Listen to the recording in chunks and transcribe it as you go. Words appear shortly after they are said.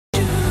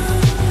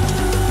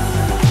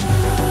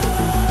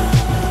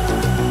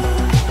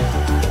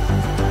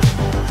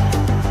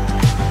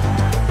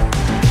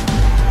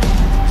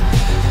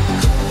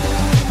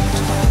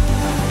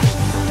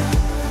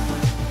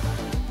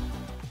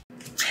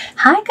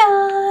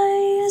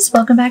Hi guys!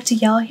 Welcome back to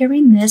Y'all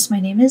Hearing This. My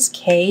name is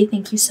Kay.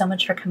 Thank you so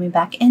much for coming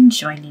back and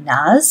joining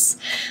us.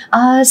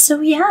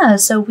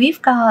 So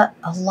we've got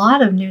a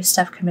lot of new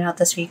stuff coming out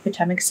this week,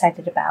 which I'm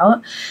excited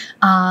about.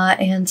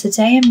 And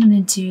today I'm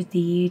going to do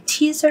the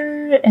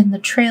teaser and the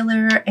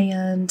trailer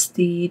and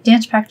the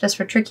dance practice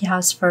for Tricky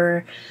House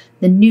for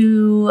the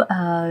new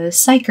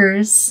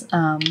Xikers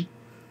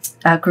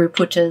group,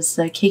 which is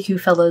the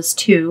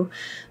KQFellazs2,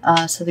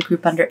 so the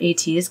group under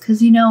ATs,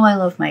 because you know I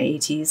love my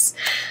ATs.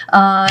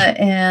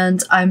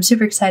 And I'm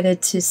super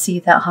excited to see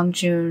that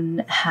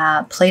Hongjoon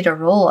played a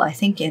role, I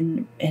think,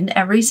 in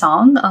every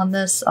song on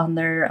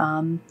their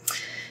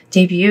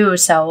debut.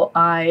 So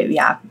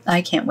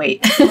I can't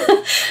wait.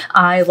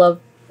 I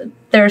love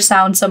their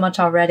sound so much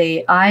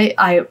already.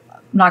 I'm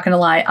not gonna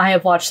lie, I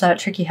have watched that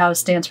Tricky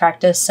House dance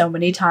practice so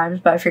many times,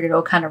 but I figured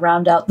it'll kind of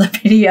round out the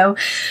video.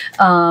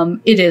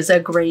 It is a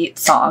great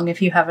song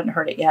if you haven't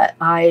heard it yet.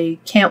 I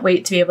can't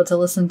wait to be able to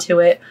listen to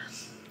it,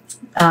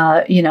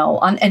 you know,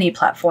 on any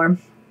platform.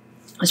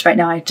 Because right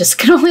now I just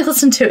can only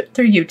listen to it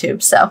through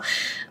YouTube, so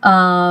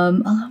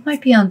although it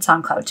might be on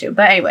SoundCloud too.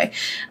 But anyway,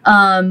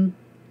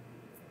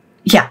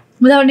 yeah,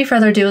 without any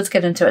further ado, let's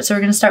get into it. So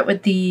we're gonna start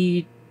with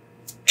the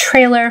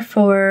trailer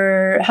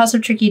for House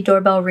of Tricky,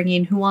 doorbell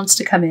ringing, who wants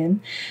to come in,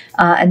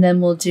 and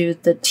then we'll do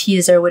the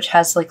teaser, which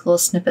has like little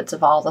snippets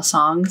of all the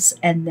songs,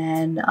 and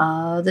then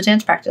the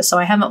dance practice. So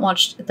I haven't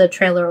watched the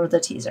trailer or the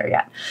teaser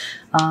yet,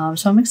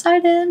 so I'm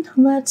excited.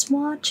 Let's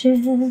watch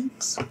it.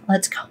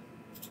 Let's go.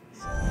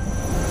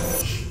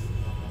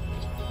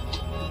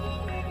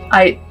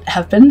 I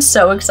have been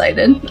so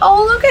excited.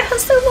 Oh, look, it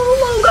has their little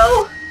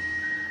logo.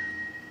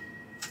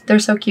 They're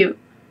so cute.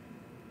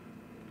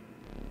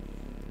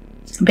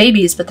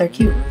 Babies, but they're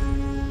cute.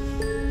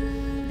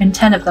 And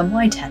 10 of them.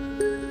 Why 10?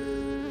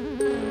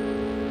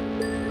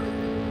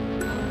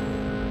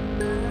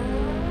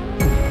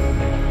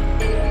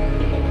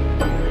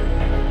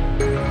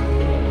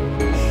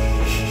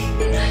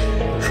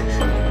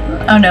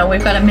 Oh no,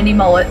 we've got a mini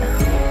mullet.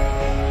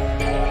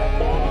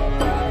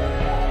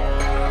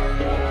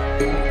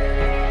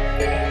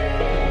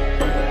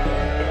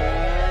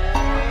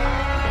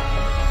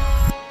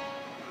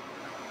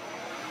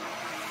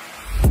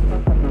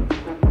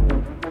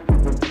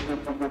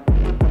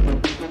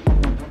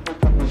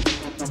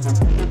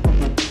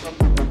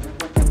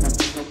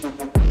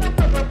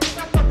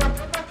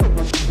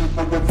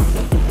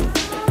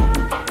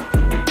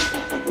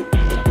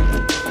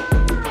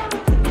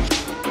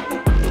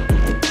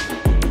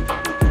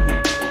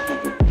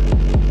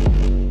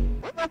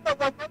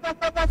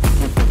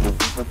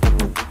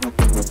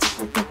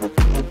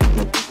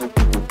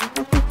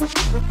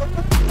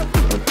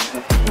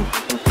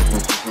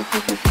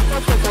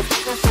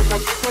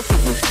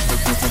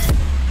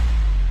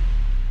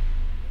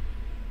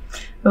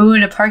 Ooh,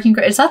 in a parking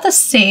garage. Is that the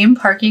same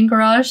parking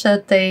garage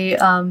that they,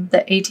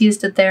 the ATs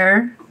did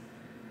their,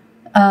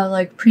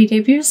 like,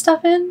 pre-debut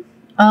stuff in?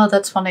 Oh,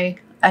 that's funny.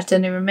 I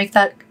didn't even make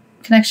that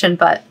connection,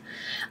 but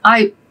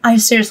I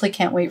seriously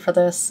can't wait for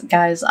this,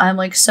 guys. I'm,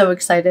 like, so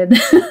excited.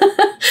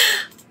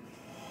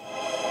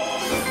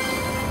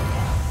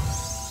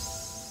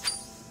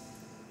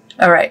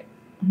 Alright,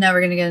 now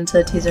we're gonna get into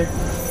the teaser.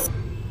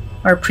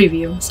 Or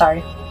preview,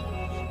 sorry.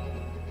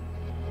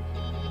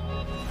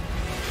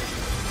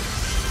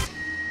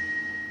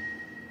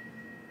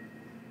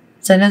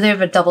 So I know they have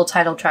a double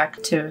title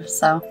track too,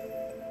 so.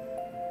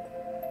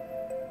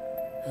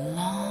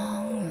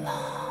 Long,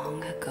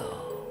 long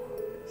ago,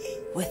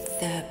 with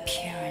the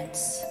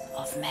appearance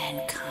of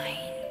mankind,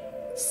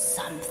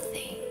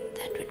 something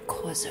that would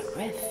cause a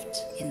rift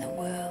in the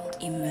world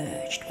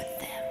emerged with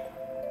them.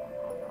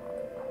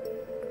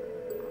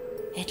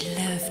 It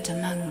lived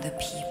among the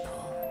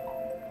people,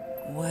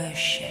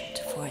 worshipped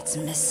for its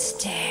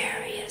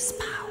mysterious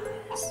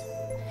powers,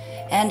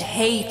 and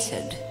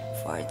hated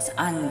for its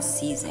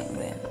unceasing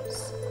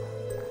whims.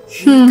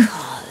 We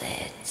call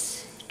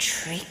it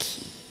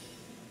Tricky.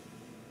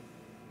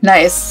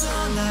 Nice.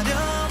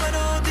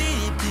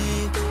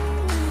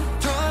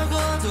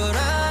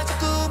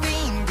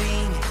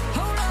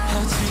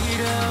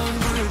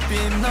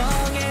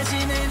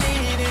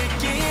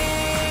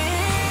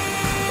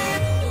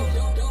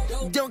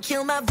 Don't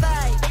kill my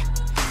vibe,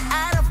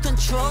 out of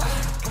control.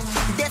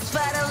 That's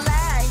what I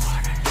like.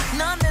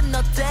 너는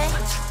어때?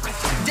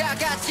 다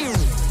같이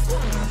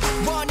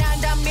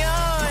원한다면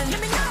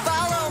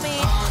follow me.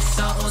 어서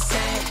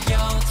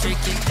오세요,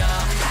 Tricky the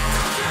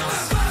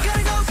house.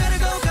 Gotta go, gotta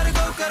go, gotta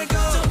go, gotta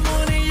go.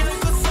 문을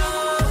열고서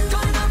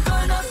going up,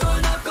 going up,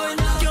 going up,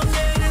 going up.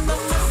 경계를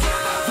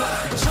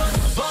넘어서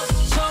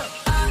버텨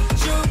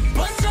아주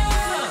버텨.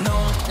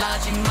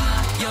 놀라지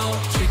마요,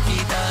 Tricky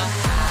the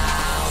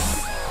house.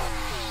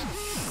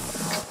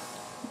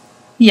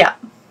 Yeah,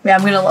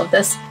 I'm gonna love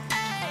this.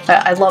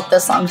 I love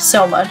this song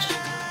so much.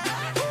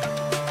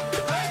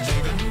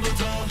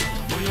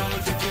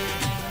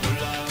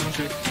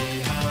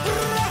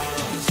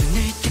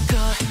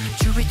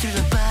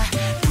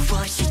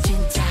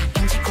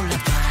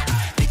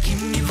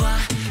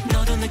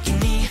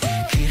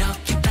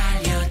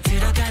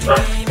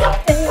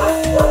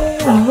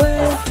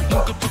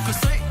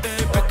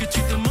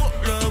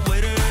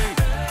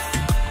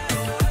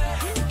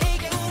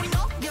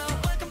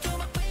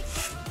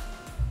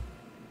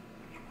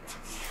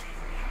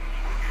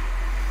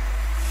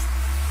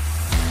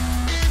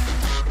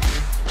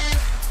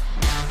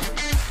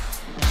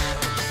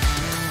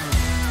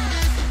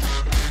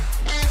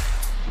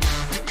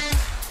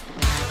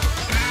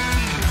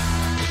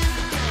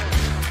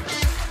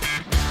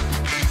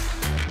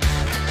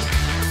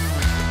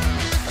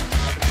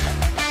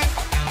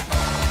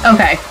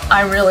 Okay,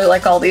 I really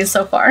like all these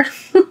so far.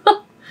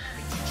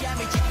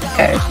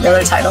 Okay, the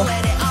other title.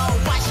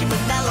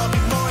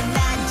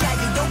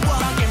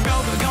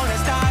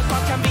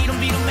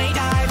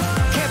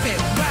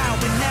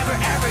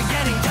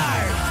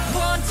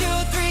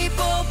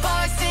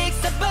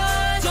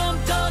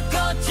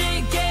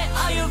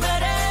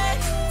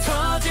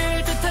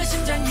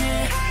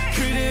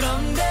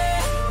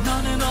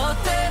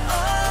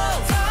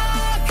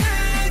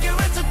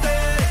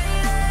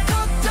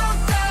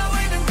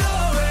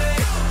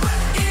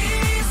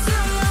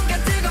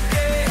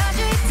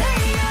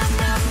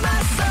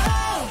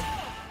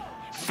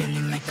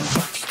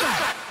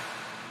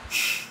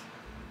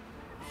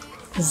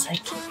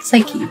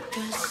 Psyche.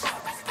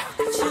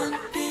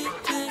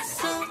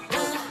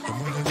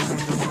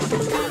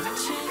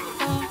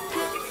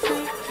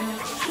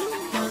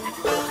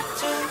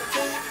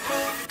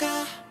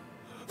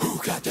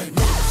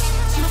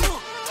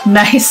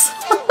 Nice.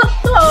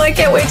 Oh, I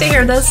can't wait to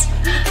hear this.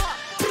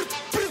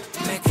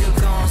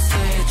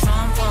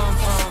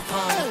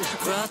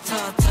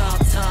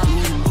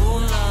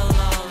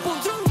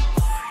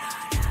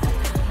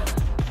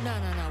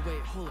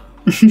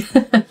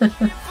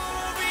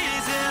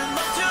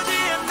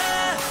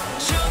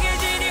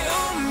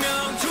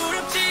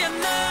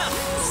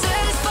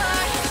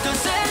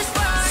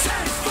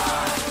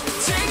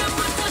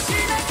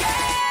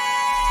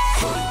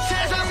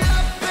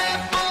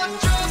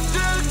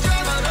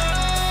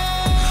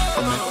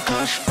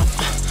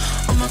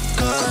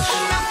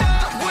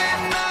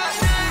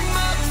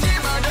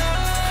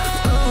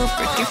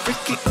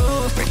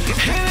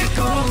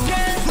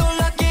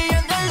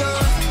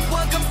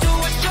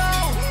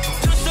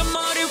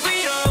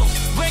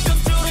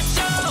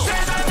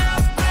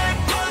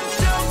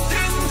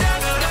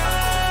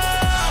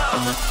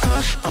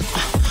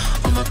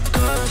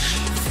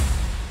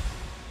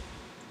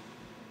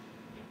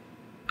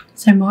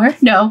 Is there more?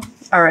 No?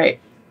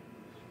 Alright.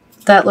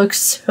 That looks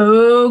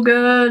so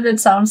good. It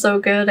sounds so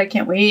good. I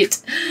can't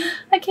wait.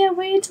 I can't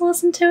wait to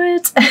listen to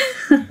it.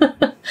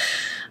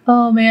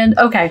 Oh man.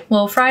 Okay.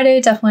 Well,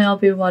 Friday, definitely I'll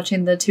be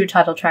watching the 2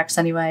 title tracks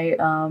anyway.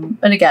 And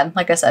again,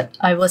 like I said,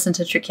 I've listened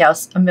to Tricky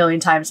House a million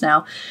times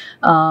now.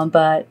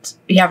 But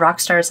yeah,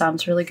 Rockstar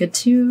sounds really good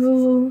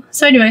too.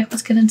 So anyway,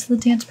 let's get into the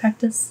dance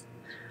practice.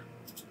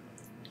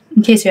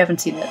 In case you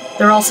haven't seen it.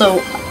 They're also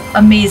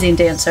amazing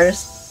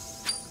dancers.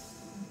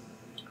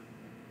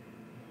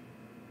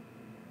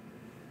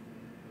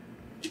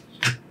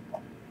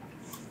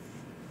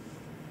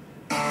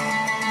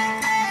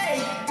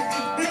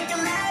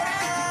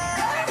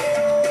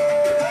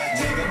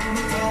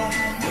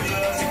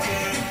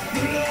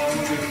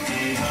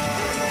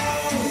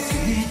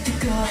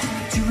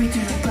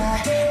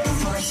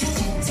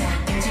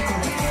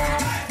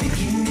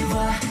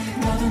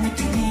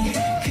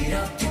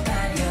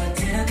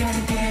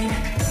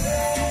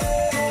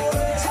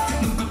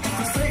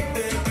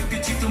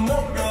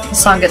 The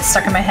song gets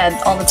stuck in my head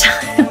all the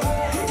time.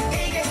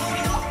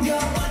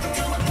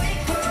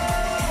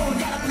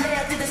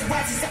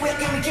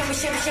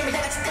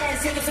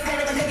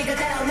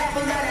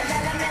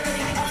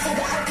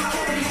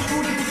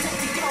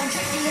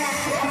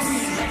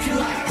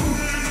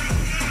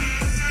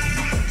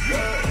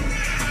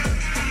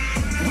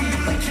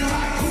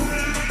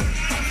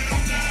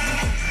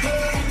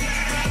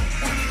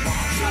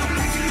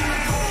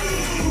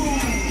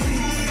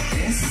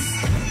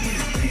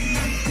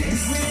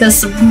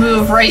 This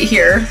move right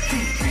here.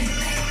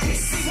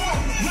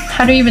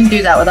 How do you even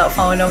do that without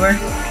falling over?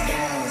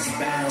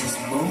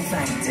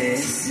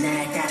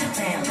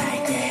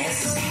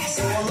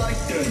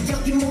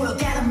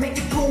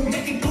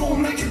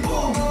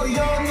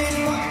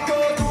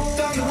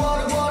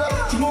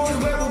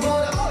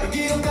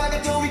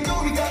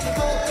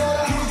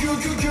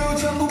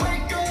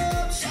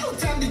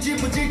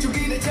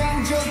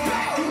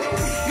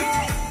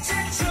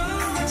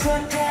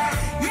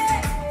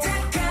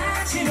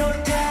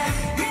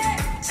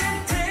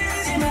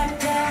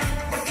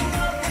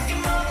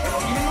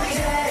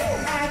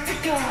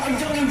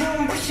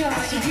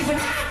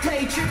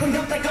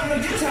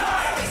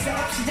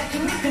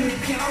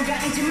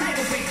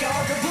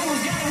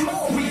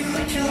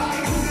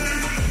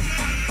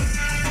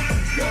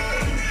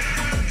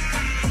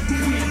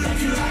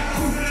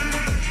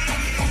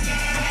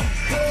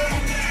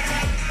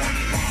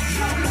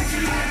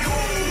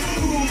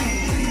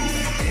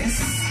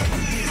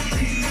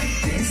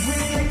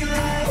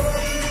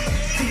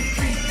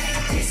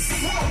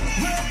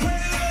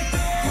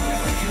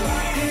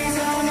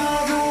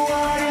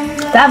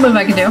 That move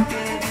I can do.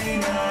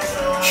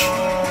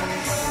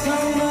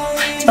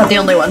 It's about the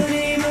only one.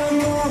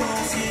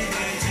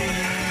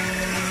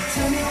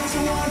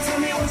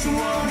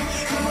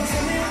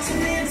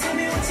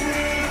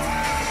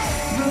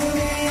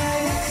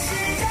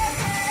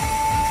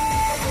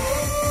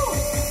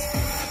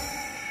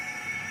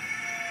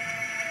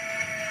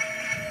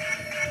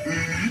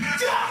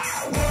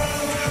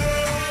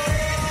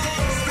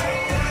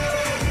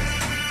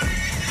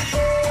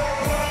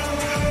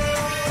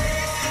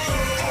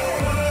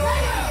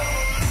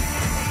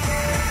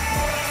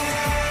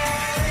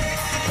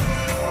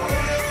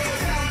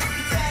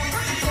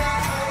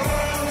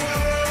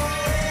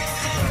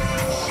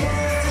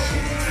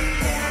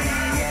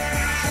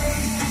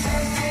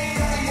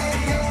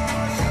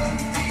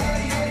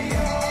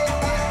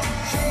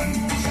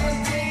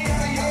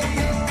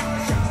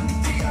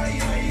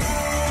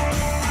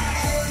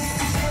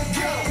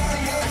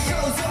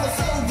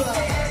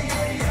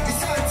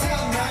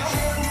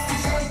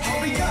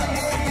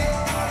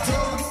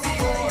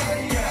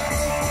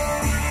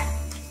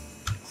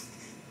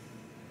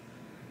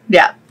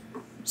 Yeah,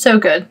 so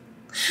good.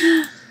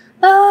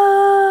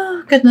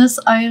 Oh, goodness.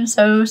 I am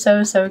so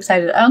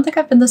excited. I don't think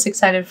I've been this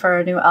excited for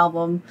a new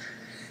album.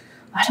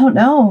 I don't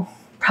know.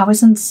 Probably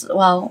since,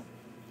 well,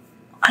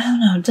 I don't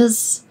know.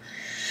 Does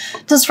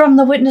From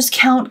the Witness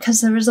count?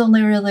 Because there was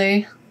only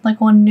really like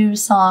one new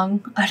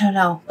song. I don't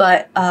know.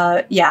 But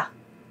yeah.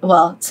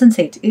 Well, since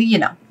you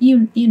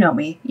know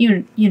me.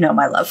 You know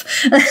my love.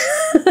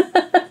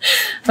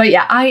 But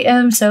yeah, I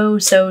am so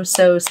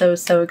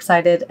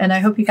excited, and I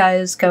hope you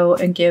guys go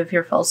and give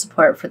your full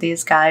support for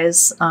these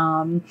guys,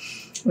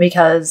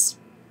 because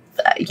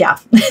yeah,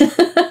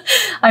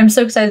 I'm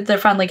so excited they're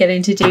finally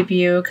getting to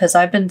debut, because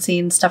I've been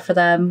seeing stuff for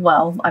them,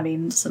 well, I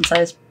mean, since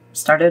I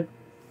started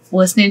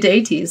listening to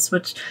ATs,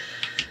 which,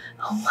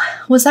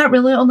 was that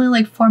really only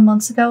like 4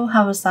 months ago?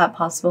 How was that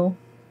possible?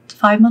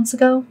 5 months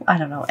ago? I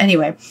don't know.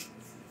 Anyway.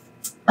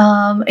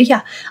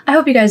 Yeah, I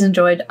hope you guys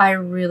enjoyed. I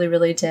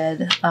really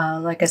did.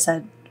 Like I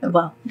said,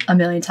 well, a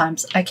million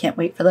times, I can't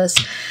wait for this.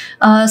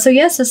 So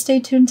yeah, so stay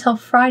tuned till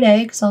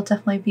Friday, because I'll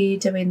definitely be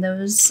doing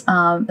those,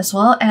 as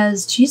well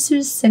as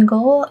Jisoo's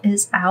single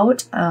is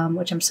out,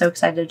 which I'm so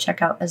excited to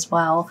check out as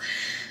well.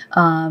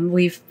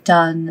 We've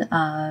done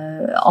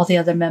all the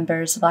other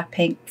members of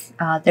Blackpink,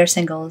 their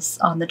singles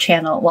on the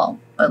channel, well,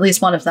 at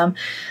least one of them.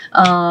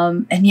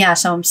 And yeah,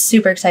 so I'm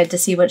super excited to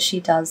see what she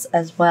does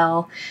as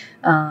well.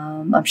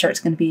 I'm sure it's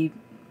going to be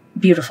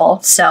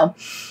beautiful. So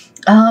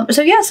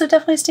yeah, so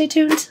definitely stay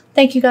tuned.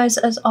 Thank you guys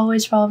as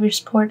always for all of your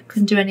support.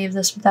 Couldn't do any of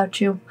this without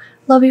you.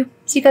 Love you.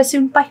 See you guys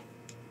soon. Bye.